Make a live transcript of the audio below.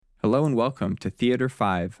Hello and welcome to Theater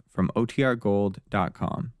 5 from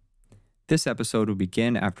OTRGold.com. This episode will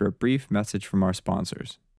begin after a brief message from our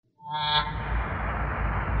sponsors.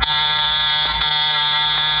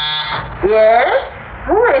 Yes?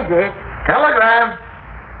 Who is it? Telegram.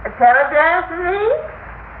 A telegram for me?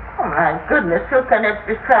 Oh, my goodness, who can it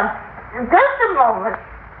be from? Just a moment.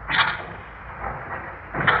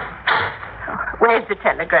 Where's the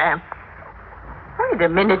telegram? Wait a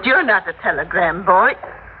minute, you're not a telegram boy.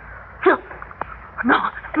 You... No,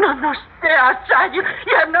 stay outside. You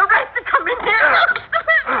have no right to come in here.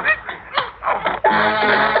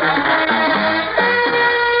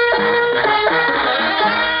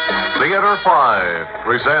 Theater 5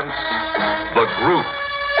 presents The Group.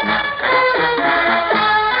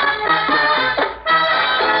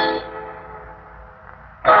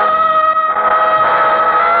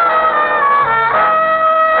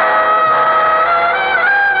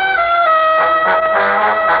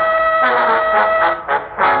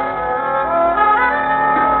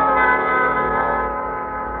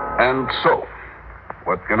 And so,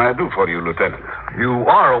 what can I do for you, Lieutenant? You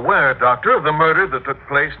are aware, Doctor, of the murder that took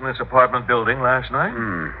place in this apartment building last night?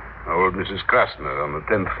 Old Mrs. Krasner on the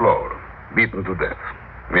 10th floor, beaten to death.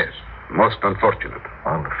 Yes, most unfortunate.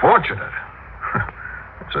 Unfortunate?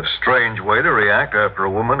 It's a strange way to react after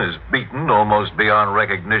a woman is beaten almost beyond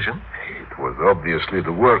recognition. It was obviously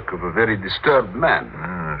the work of a very disturbed man.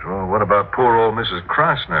 Well, what about poor old Mrs.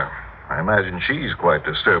 Krasner? I imagine she's quite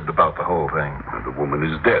disturbed about the whole thing. The woman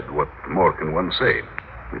is dead. What more can one say?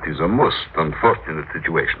 It is a most unfortunate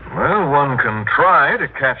situation. Well, one can try to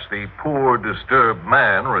catch the poor, disturbed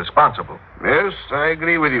man responsible. Yes, I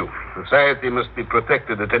agree with you. Society must be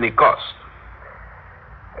protected at any cost.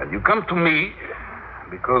 And you come to me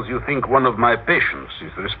because you think one of my patients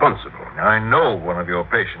is responsible. I know one of your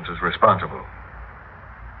patients is responsible.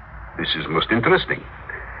 This is most interesting.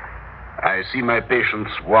 I see my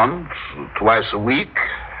patients once, twice a week.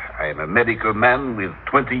 I am a medical man with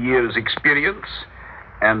 20 years' experience,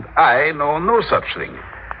 and I know no such thing.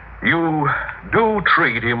 You do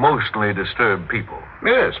treat emotionally disturbed people.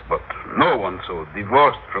 Yes, but no one so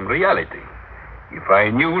divorced from reality. If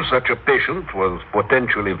I knew such a patient was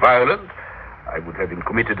potentially violent, I would have him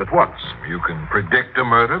committed at once. You can predict a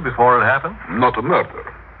murder before it happened? Not a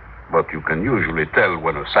murder, but you can usually tell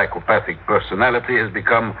when a psychopathic personality has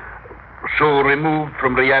become so removed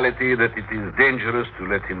from reality that it is dangerous to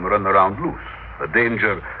let him run around loose. A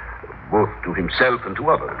danger both to himself and to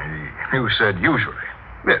others. You said usually.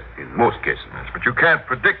 Yes, in most cases. Yes, but you can't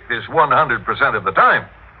predict this 100% of the time.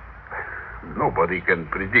 Nobody can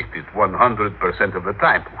predict it 100% of the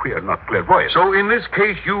time. We are not clairvoyant. So in this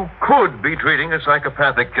case, you could be treating a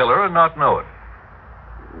psychopathic killer and not know it.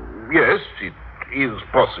 Yes, it is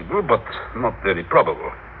possible, but not very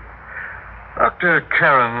probable. Dr.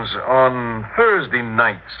 Cairns, on Thursday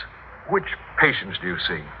nights, which patients do you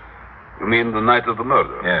see? You mean the night of the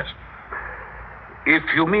murder? Yes. If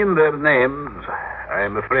you mean their names, I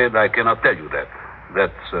am afraid I cannot tell you that.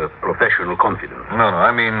 That's professional confidence. No,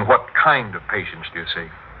 I mean, what kind of patients do you see?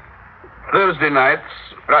 Thursday nights,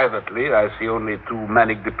 privately, I see only 2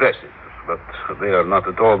 manic depressives, but they are not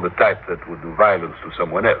at all the type that would do violence to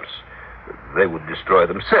someone else. They would destroy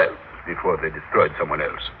themselves before they destroyed someone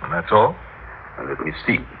else. And that's all? Let me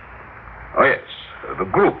see. Oh, yes. The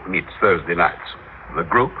group meets Thursday nights. The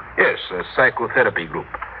group? Yes, a psychotherapy group.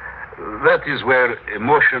 That is where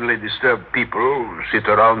emotionally disturbed people sit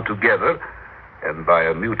around together, and by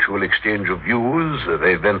a mutual exchange of views,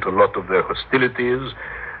 they vent a lot of their hostilities,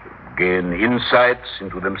 gain insights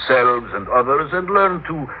into themselves and others, and learn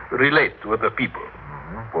to relate to other people.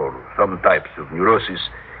 For some types of neurosis,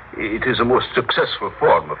 it is a most successful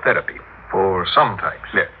form of therapy. For some types?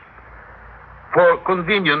 Yes. For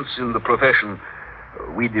convenience in the profession,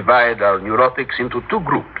 we divide our neurotics into 2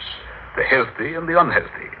 groups, the healthy and the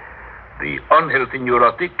unhealthy. The unhealthy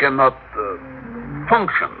neurotic cannot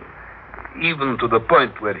function, even to the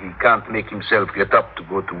point where he can't make himself get up to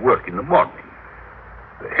go to work in the morning.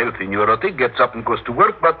 The healthy neurotic gets up and goes to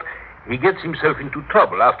work, but he gets himself into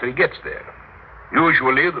trouble after he gets there.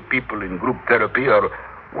 Usually, the people in group therapy are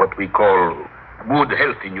what we call good,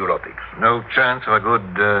 healthy neurotics. No chance of a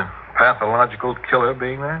good pathological killer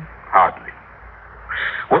being there? Hardly.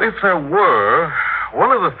 Well, if there were,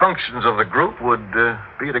 one of the functions of the group would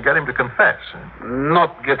be to get him to confess.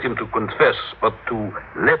 Not get him to confess, but to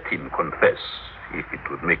let him confess, if it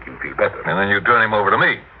would make him feel better. And then you turn him over to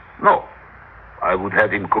me? No. I would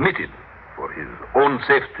have him committed for his own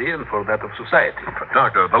safety and for that of society. But,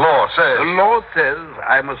 Doctor, the law says... The law says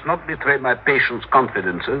I must not betray my patient's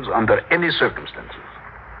confidences under any circumstances.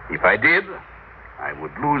 If I did, I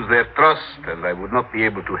would lose their trust, and I would not be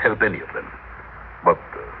able to help any of them. But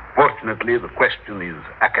fortunately, the question is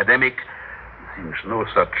academic, since no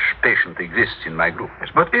such patient exists in my group.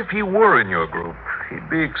 Yes, but if he were in your group, he'd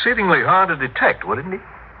be exceedingly hard to detect, wouldn't he?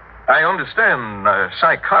 I understand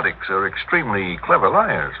psychotics are extremely clever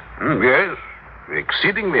liars. Yes,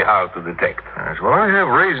 exceedingly hard to detect. Yes, well, I have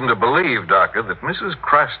reason to believe, Doctor, that Mrs.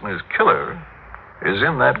 Krasner's killer is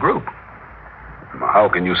in that group. How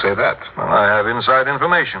can you say that? Well, I have inside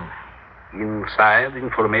information. Inside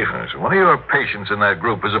information? Yes, one of your patients in that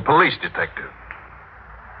group is a police detective.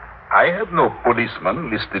 I have no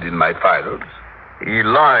policeman listed in my files. He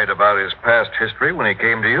lied about his past history when he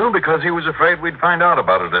came to you because he was afraid we'd find out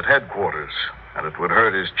about it at headquarters, and it would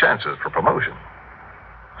hurt his chances for promotion.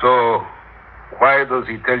 So, why does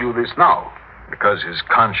he tell you this now? Because his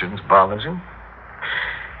conscience bothers him.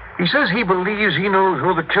 He says he believes he knows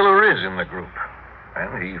who the killer is in the group,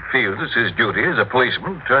 and he feels it's his duty as a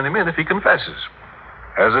policeman to turn him in if he confesses.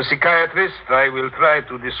 As a psychiatrist, I will try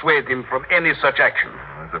to dissuade him from any such action.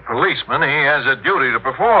 As a policeman, he has a duty to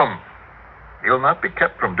perform. He'll not be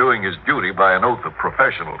kept from doing his duty by an oath of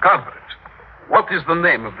professional confidence. What is the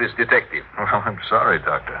name of this detective? Well, I'm sorry,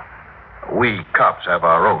 Doctor. We cops have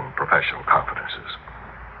our own professional confidences.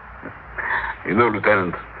 You know,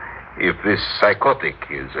 Lieutenant, if this psychotic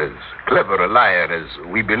is as clever a liar as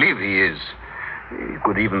we believe he is, he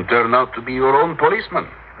could even turn out to be your own policeman.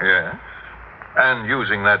 Yes. And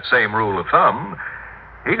using that same rule of thumb,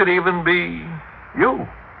 he could even be you.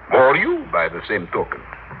 Or you, by the same token.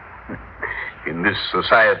 In this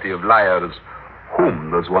society of liars,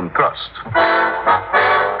 whom does one trust?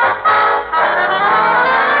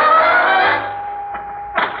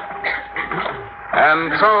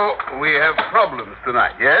 And so we have problems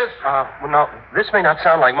tonight, yes? Well, no, this may not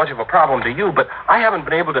sound like much of a problem to you, but I haven't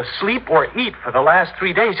been able to sleep or eat for the last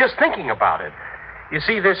 3 days just thinking about it. You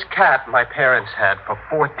see, this cat my parents had for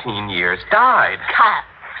 14 years died. Cats.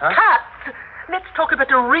 Huh? Cats. Let's talk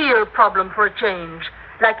about a real problem for a change.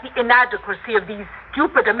 Like the inadequacy of these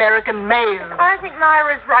stupid American males. I think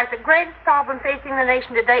Myra's right. The greatest problem facing the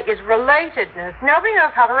nation today is relatedness. Nobody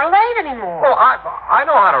knows how to relate anymore. Oh, I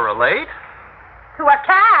know how to relate. To a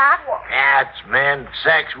cat? Cats, men,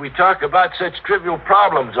 sex. We talk about such trivial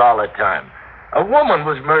problems all the time. A woman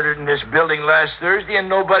was murdered in this building last Thursday, and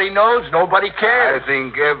nobody knows. Nobody I cares.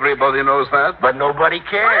 think everybody knows that. But nobody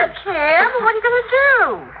cares. I care, but what are you going to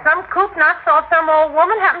do? Some coop knocks off some old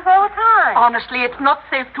woman happens all the time. Honestly, it's not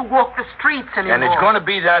safe to walk the streets anymore. And it's going to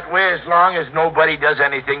be that way as long as nobody does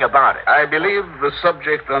anything about it. I believe the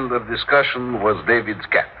subject under discussion was David's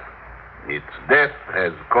cat. Its death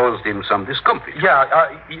has caused him some discomfort.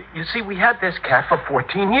 Yeah, you see, we had this cat for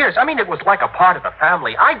 14 years. I mean, it was like a part of the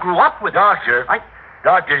family. I grew up with it.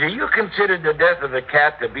 Doctor, do you consider the death of the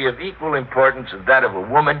cat to be of equal importance as that of a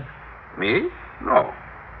woman? Me? No.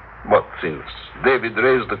 But since David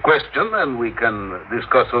raised the question, and we can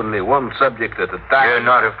discuss only one subject at a time... You're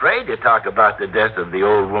not afraid to talk about the death of the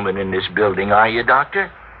old woman in this building, are you,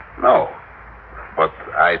 Doctor? No. But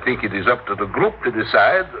I think it is up to the group to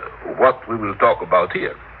decide what we will talk about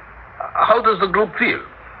here. How does the group feel?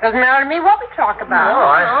 Doesn't matter to me what we talk about.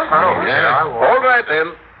 I won't. All right,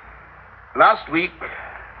 then. Last week,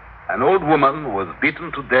 an old woman was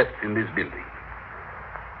beaten to death in this building.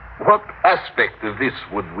 What aspect of this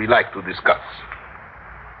would we like to discuss?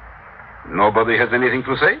 Nobody has anything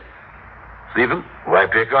to say? Stephen? Why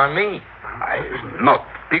pick on me? I'm not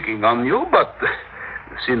picking on you, but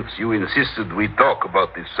since you insisted we talk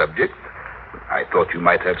about this subject, I thought you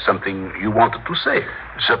might have something you wanted to say.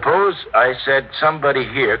 Suppose I said somebody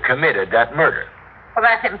here committed that murder. Well,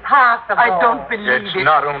 that's impossible. I don't believe It's it.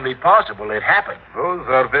 not only possible, it happened. Those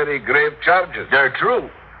are very grave charges. They're true.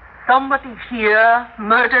 Somebody here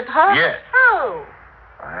murdered her? Yes. Oh.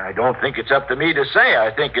 I don't think it's up to me to say.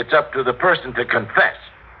 I think it's up to the person to confess.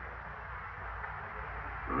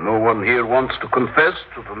 No one here wants to confess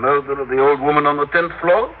to the murder of the old woman on the 10th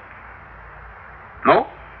floor? No?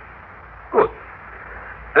 Good.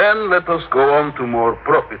 Then let us go on to more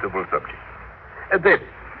profitable subjects. David,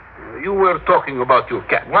 you were talking about your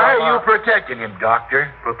cat. Why are you protecting him,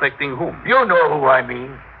 Doctor? Protecting whom? You know who I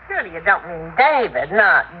mean. Surely you don't mean David,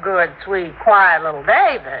 not good, sweet, quiet little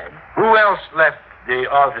David. Who else left the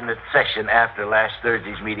alternate session after last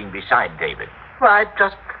Thursday's meeting beside David? Why,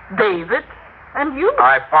 just David and you.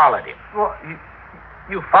 I followed him. Well,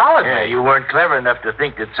 you followed Yeah, me. you weren't clever enough to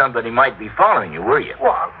think that somebody might be following you, were you?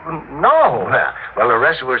 Well, no. Well, the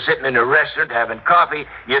rest were sitting in a restaurant having coffee.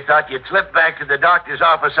 You thought you'd slip back to the doctor's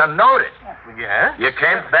office unnoticed. Yeah? You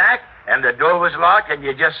came back, and the door was locked, and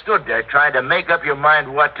you just stood there trying to make up your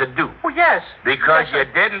mind what to do. Oh, yes. Because Yes, you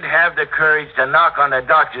didn't have the courage to knock on the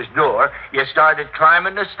doctor's door, you started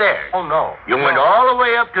climbing the stairs. Oh, no. You went all the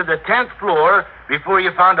way up to the 10th floor before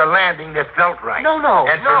you found a landing that felt right. No.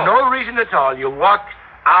 And for no reason at all, you walked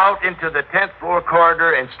out into the 10th floor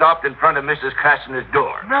corridor and stopped in front of Mrs. Krasner's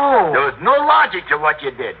door. No. There was no logic to what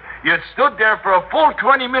you did. You'd stood there for a full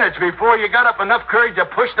 20 minutes before you got up enough courage to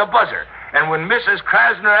push the buzzer. And when Mrs.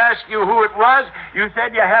 Krasner asked you who it was, you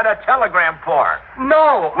said you had a telegram for her.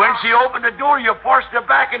 No. When she opened the door, you forced her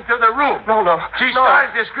back into the room. No. She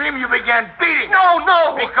started to scream. You began beating her.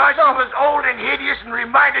 No. Because she was old and hideous and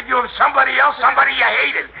reminded you of somebody else, somebody you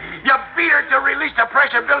hated. You beat her to release the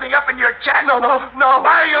pressure building up in your chest. No.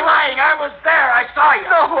 Why are you lying? I was there. I saw you.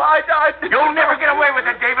 No, I You'll never get away with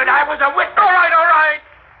it, David. I was a witness. All right.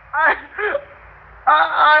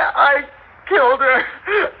 I killed her.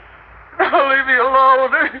 Now leave me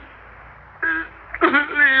alone.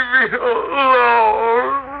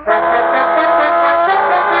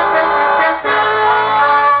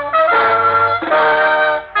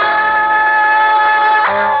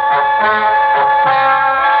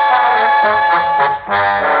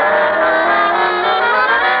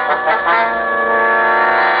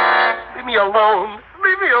 Leave me alone.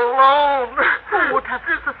 Leave me alone. Who would have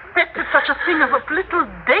suspected such a thing of little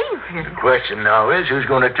David? The question now is, who's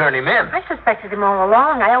going to turn him in? I suspected him all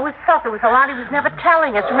along. I always felt there was a lot he was never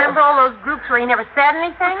telling us. Remember all those groups where he never said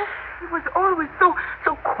anything? He was always so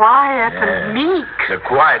quiet and meek. The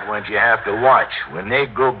quiet ones you have to watch. When they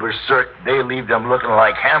go berserk, they leave them looking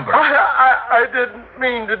like hamburgers. I didn't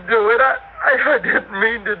mean to do it. I didn't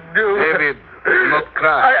mean to do it. David, do not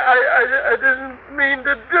cry. I didn't mean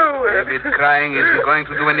to do it. David, crying isn't going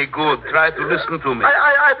to do any good. Try to listen to me.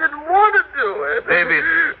 I didn't want to do it. David,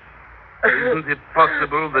 isn't it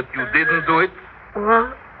possible that you didn't do it?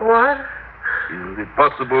 What? Isn't it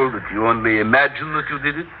possible that you only imagine that you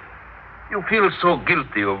did it? You feel so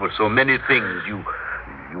guilty over so many things. You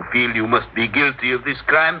feel you must be guilty of this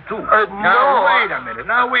crime, too. Now, wait a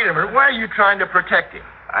minute. Why are you trying to protect him?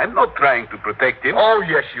 I'm not trying to protect him. Oh,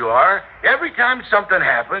 yes, you are. Every time something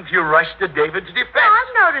happens, you rush to David's defense.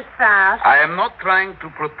 I've noticed that. I am not trying to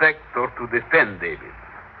protect or to defend David.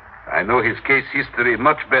 I know his case history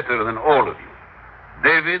much better than all of you.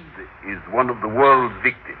 David is one of the world's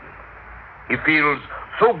victims. He feels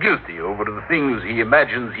so guilty over the things he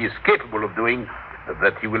imagines he is capable of doing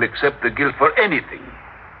that he will accept the guilt for anything,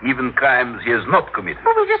 even crimes he has not committed.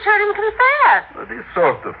 Well, we just heard him confess. This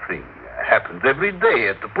sort of thing happens every day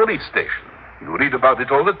at the police station. You read about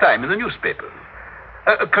it all the time in the newspapers.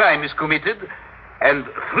 A crime is committed, and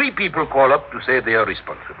 3 people call up to say they are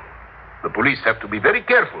responsible. The police have to be very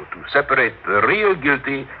careful to separate the real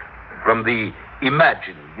guilty from the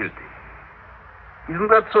imagined guilty. Isn't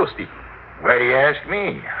that so, Stephen? Why do you ask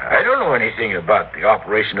me? I don't know anything about the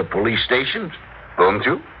operation of police stations. Don't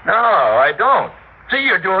you? No, I don't. See,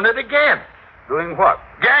 you're doing it again. Doing what?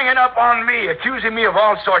 Ganging up on me, accusing me of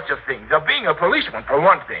all sorts of things. Of being a policeman, for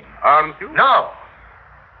one thing. Aren't you? No.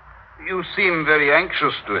 You seem very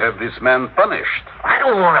anxious to have this man punished. I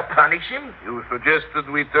don't want to punish him. You suggested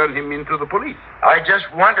we turn him into the police. I just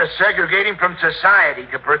want to segregate him from society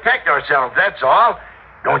to protect ourselves, that's all.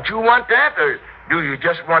 Don't you want that, or do you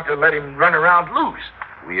just want to let him run around loose?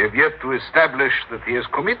 We have yet to establish that he has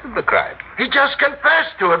committed the crime. He just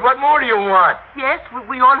confessed to it. What more do you want? Yes,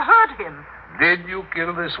 we all heard him. Did you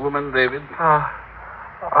kill this woman, David?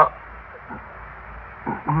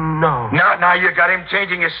 No. Now you got him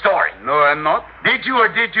changing his story. No, I'm not. Did you or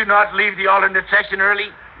did you not leave the alternate section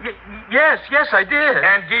early? Yes, I did.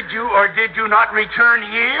 And did you or did you not return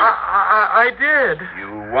here? I did.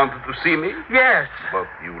 You wanted to see me? Yes. But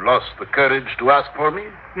you lost the courage to ask for me?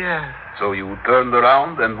 Yes. So you turned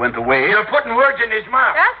around and went away? You're putting words in his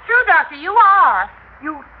mouth. That's true, Doctor. You are.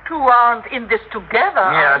 You two aren't in this together.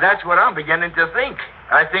 Yeah, that's what I'm beginning to think.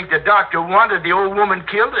 I think the doctor wanted the old woman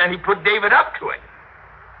killed, and he put David up to it.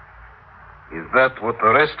 Is that what the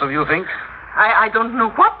rest of you think? I don't know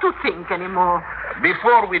what to think anymore.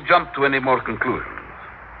 Before we jump to any more conclusions,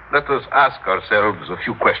 let us ask ourselves a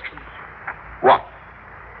few questions. 1.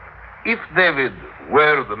 If David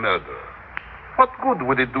were the murderer, what good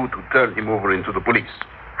would it do to turn him over into the police?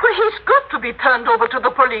 Well, he's got to be turned over to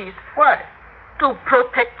the police Why? to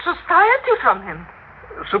protect society from him.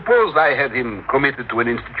 Suppose I had him committed to an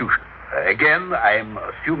institution. Again, I'm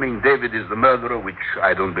assuming David is the murderer, which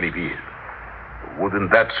I don't believe he is.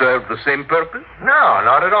 Wouldn't that serve the same purpose? No,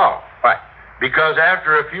 not at all. Why? Because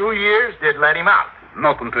after a few years, they'd let him out.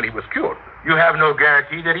 Not until he was cured. You have no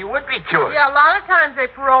guarantee that he would be cured. Yeah, a lot of times they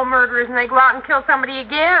parole murderers and they go out and kill somebody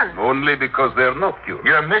again. Only because they're not cured.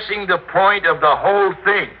 You're missing the point of the whole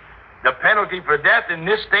thing. The penalty for death in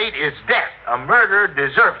this state is death. A murderer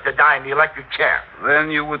deserves to die in the electric chair. Then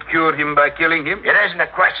you would cure him by killing him? It isn't a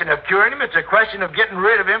question of curing him. It's a question of getting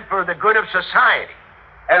rid of him for the good of society.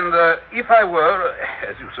 And if I were,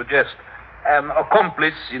 as you suggest, an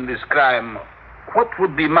accomplice in this crime, what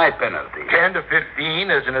would be my penalty? 10 to 15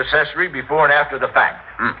 as an accessory before and after the fact.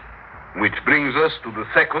 Which brings us to the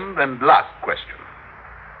second and last question.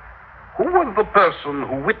 Who was the person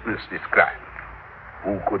who witnessed this crime?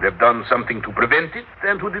 Who could have done something to prevent it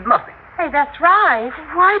and who did nothing? Hey, that's right.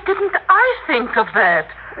 Why didn't I think of that?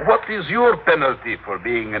 What is your penalty for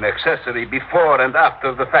being an accessory before and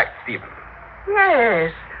after the fact, Stephen?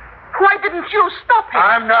 Yes. Why didn't you stop him?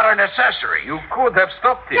 I'm not an accessory. You could have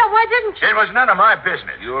stopped him. Yeah, why didn't you? It was none of my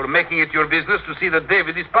business. You're making it your business to see that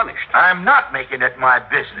David is punished. I'm not making it my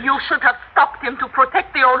business. You should have stopped him to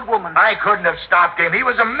protect the old woman. I couldn't have stopped him. He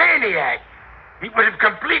was a maniac. He would have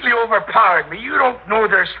completely overpowered me. You don't know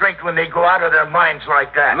their strength when they go out of their minds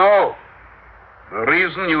like that. No. The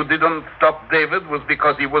reason you didn't stop David was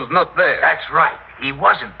because he was not there. That's right. He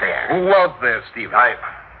wasn't there. Who was there, Stephen? I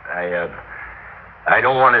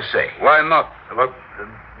don't want to say. Why not? Well,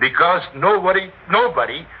 because nobody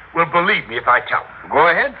will believe me if I tell them. Go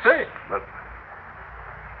ahead, say it. But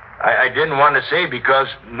I didn't want to say because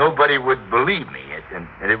nobody would believe me, and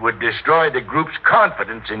it would destroy the group's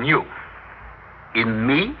confidence in you. In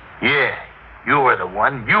me? Yeah. You were the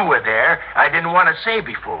one. You were there. I didn't want to say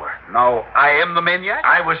before. Now, I am the maniac?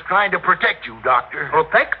 I was trying to protect you, Doctor.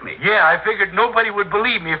 Protect me? Yeah, I figured nobody would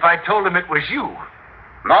believe me if I told them it was you.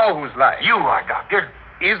 Now who's lying? You are, Doctor.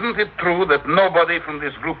 Isn't it true that nobody from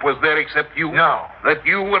this group was there except you? No. That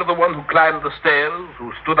you were the one who climbed the stairs,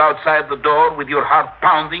 who stood outside the door with your heart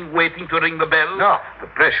pounding, waiting to ring the bell? No. The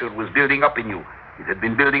pressure was building up in you. It had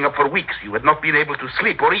been building up for weeks. You had not been able to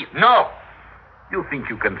sleep or eat. No. You think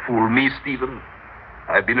you can fool me, Stephen?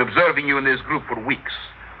 I've been observing you in this group for weeks.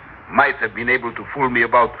 Might have been able to fool me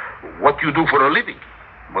about what you do for a living,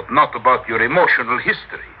 but not about your emotional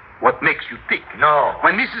history, what makes you tick. No.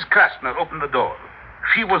 When Mrs. Krasner opened the door,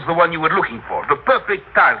 she was the one you were looking for, the perfect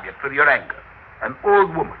target for your anger. An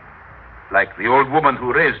old woman, like the old woman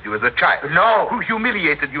who raised you as a child. No. Who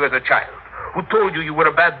humiliated you as a child, who told you were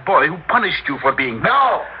a bad boy, who punished you for being bad.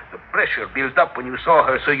 No. The pressure built up when you saw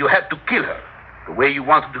her, so you had to kill her. The way you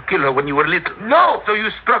wanted to kill her when you were little. No. So you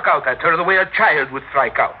struck out at her the way a child would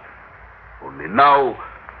strike out. Only now,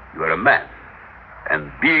 you are a man.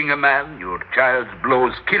 And being a man, your child's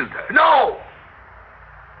blows killed her. No.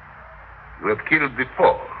 You have killed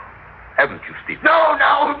before, haven't you, Stephen? No.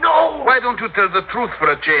 Why don't you tell the truth for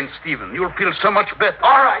a change, Stephen? You'll feel so much better.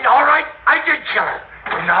 All right. I did kill her.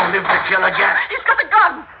 And I'll live to kill again. He's got a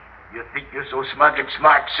gun. You think you're so smug and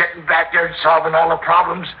smart, sitting back there and solving all the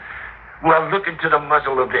problems? Well, look into the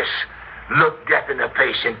muzzle of this. Look death in the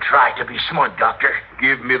face and try to be smart, Doctor.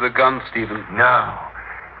 Give me the gun, Stephen. No.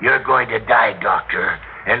 You're going to die, Doctor.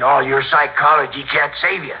 And all your psychology can't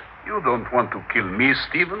save you. You don't want to kill me,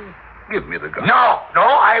 Stephen? Give me the gun. No.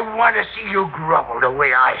 I want to see you grovel the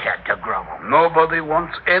way I had to grovel. Nobody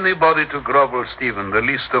wants anybody to grovel, Stephen, the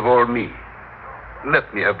least of all me.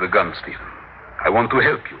 Let me have the gun, Stephen. I want to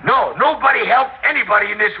help you. No, nobody helps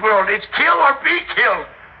anybody in this world. It's kill or be killed.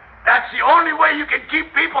 That's the only way you can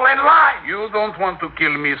keep people in line. You don't want to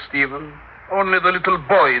kill me, Stephen. Only the little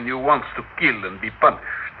boy in you wants to kill and be punished.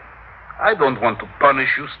 I don't want to punish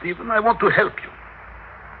you, Stephen. I want to help you.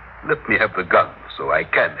 Let me have the gun so I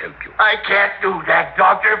can help you. I can't do that,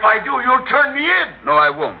 Doctor. If I do, you'll turn me in. No,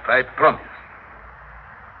 I won't. I promise.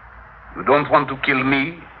 You don't want to kill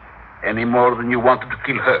me any more than you wanted to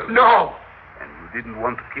kill her. No. And you didn't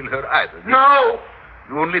want to kill her either, did No.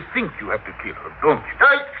 you? You only think you have to kill her, don't you?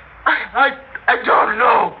 I don't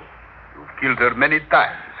know. You've killed her many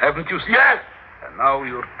times, haven't you, Stephen? Yes. And now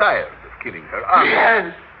you're tired of killing her, aren't you?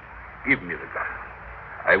 Yes. Give me the gun.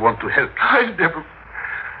 I want to help you.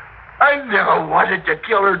 I never wanted to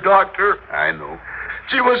kill her, Doctor. I know.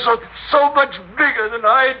 She was so much bigger than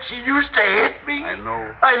I, and she used to hit me. I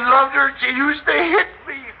know. I loved her, and she used to hit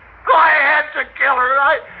me. So I had to kill her.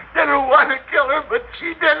 I didn't want to kill her, but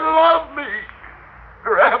she didn't love me.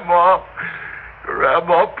 Grandma,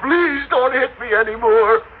 please don't hit me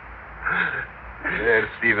anymore. There,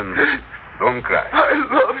 Stephen. Don't cry. I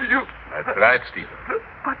love you. That's right, Stephen.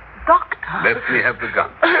 But, Doctor... Let me have the gun.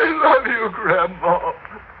 I love you, Grandma.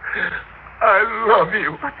 I love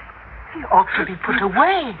you. But he ought to be put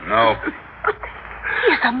away. No. But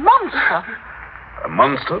he's a monster. A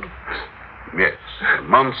monster? Yes, a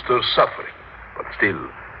monster suffering. But still,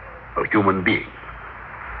 a human being.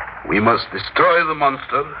 We must destroy the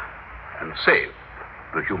monster and save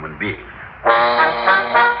the human being.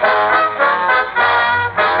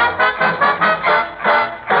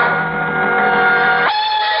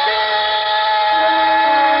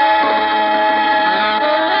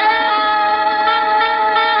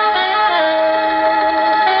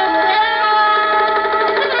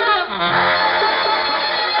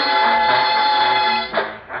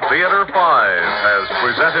 Theater 5 has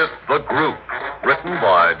presented The Group, written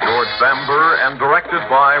by George Bamber and directed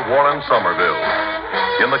by Warren Somerville.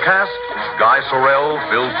 In the cast, Guy Sorrell,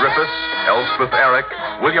 Bill Griffiths, Elspeth Eric,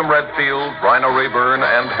 William Redfield, Bryna Rayburn,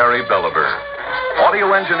 and Harry Belliver.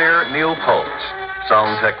 Audio engineer Neil Pultz.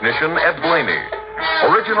 Sound technician Ed Blaney.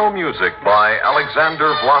 Original music by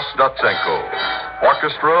Alexander Vlasdotsenko.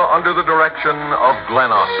 Orchestra under the direction of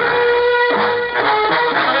Glenn Osser.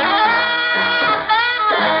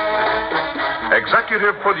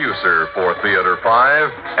 Executive producer for Theater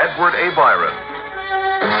 5, Edward A. Byron.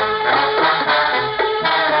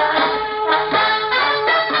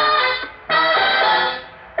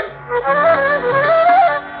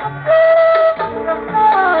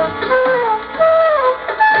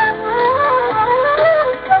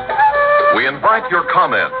 We invite your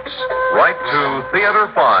comments. Write to Theater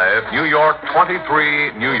 5, New York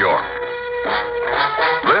 23, New York.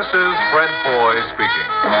 This is Fred Foy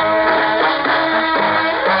speaking.